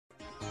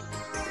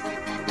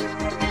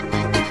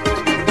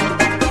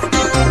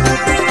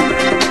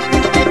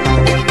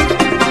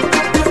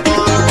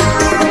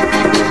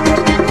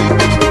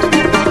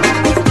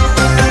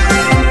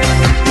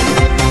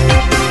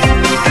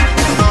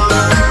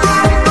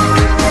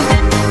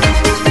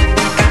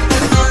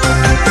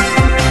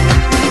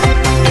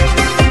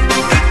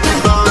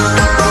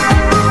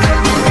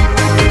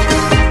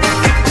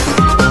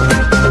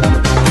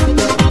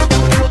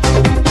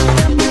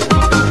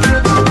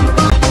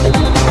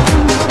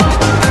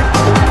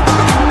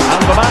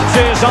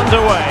is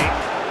underway.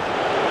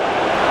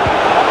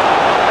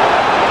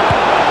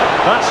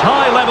 That's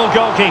high-level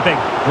goalkeeping.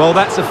 Well,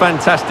 that's a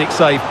fantastic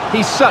save.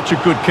 He's such a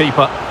good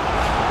keeper.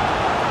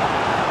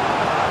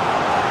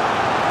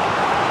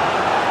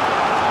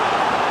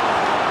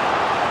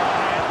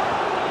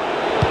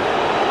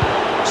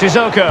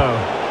 Sissoko.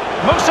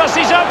 Musa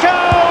Sissoko!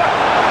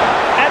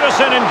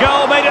 Ederson in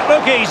goal made it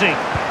look easy.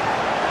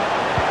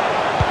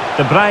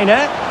 De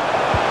Bruyne.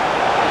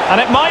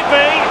 And it might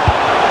be.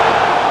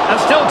 And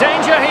still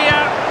danger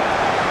here.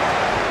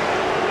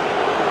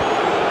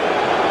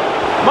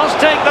 Must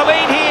take the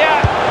lead here.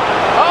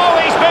 Oh,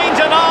 he's been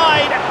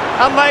denied.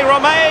 And they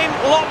remain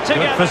locked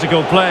together. Good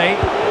physical play.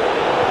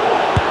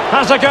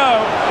 Has a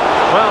go.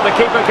 Well, the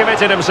keeper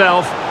committed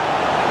himself.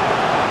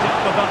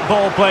 But that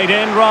ball played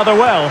in rather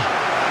well.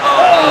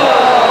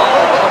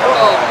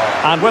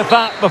 And with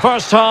that, the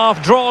first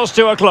half draws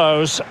to a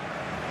close.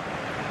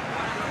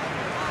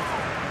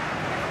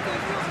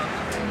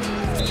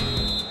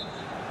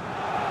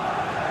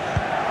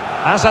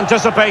 As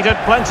anticipated,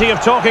 plenty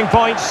of talking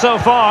points so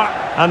far.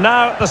 And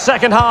now the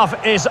second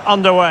half is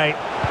underway.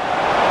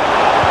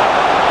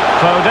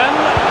 Foden.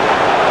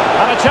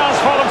 And a chance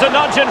for them to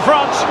nudge in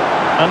front.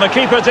 And the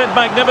keeper did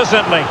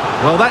magnificently.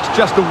 Well, that's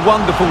just a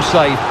wonderful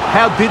save.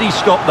 How did he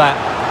stop that?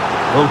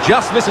 Well,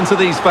 just listen to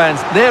these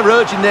fans. They're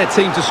urging their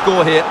team to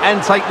score here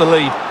and take the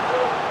lead.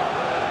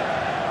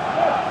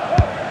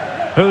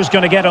 Who's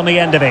going to get on the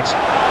end of it?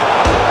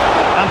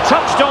 And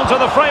touched onto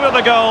the frame of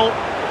the goal.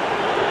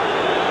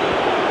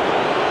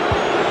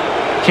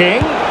 King.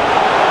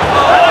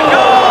 And a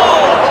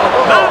goal!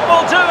 That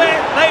will do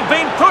it. They've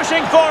been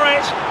pushing for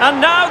it,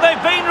 and now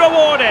they've been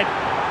rewarded.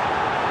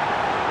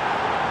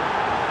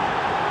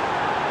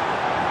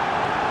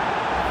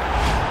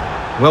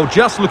 Well,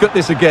 just look at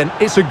this again.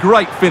 It's a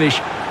great finish.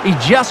 He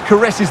just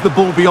caresses the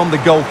ball beyond the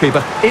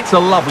goalkeeper. It's a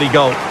lovely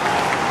goal.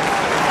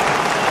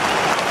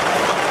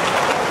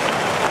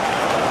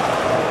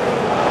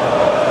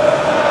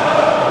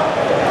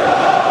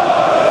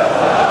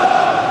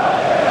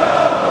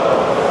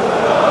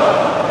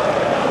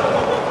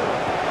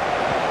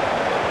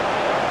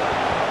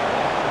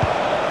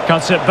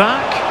 Cuts it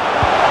back.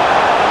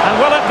 And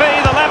will it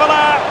be the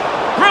leveller?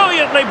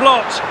 Brilliantly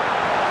blocked.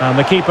 And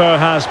the keeper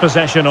has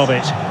possession of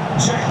it.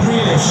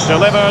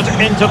 Delivered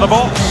into the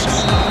box.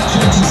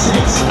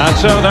 And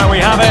so there we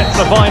have it,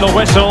 the final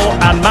whistle,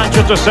 and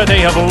Manchester City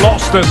have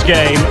lost this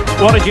game.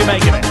 What did you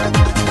make of it?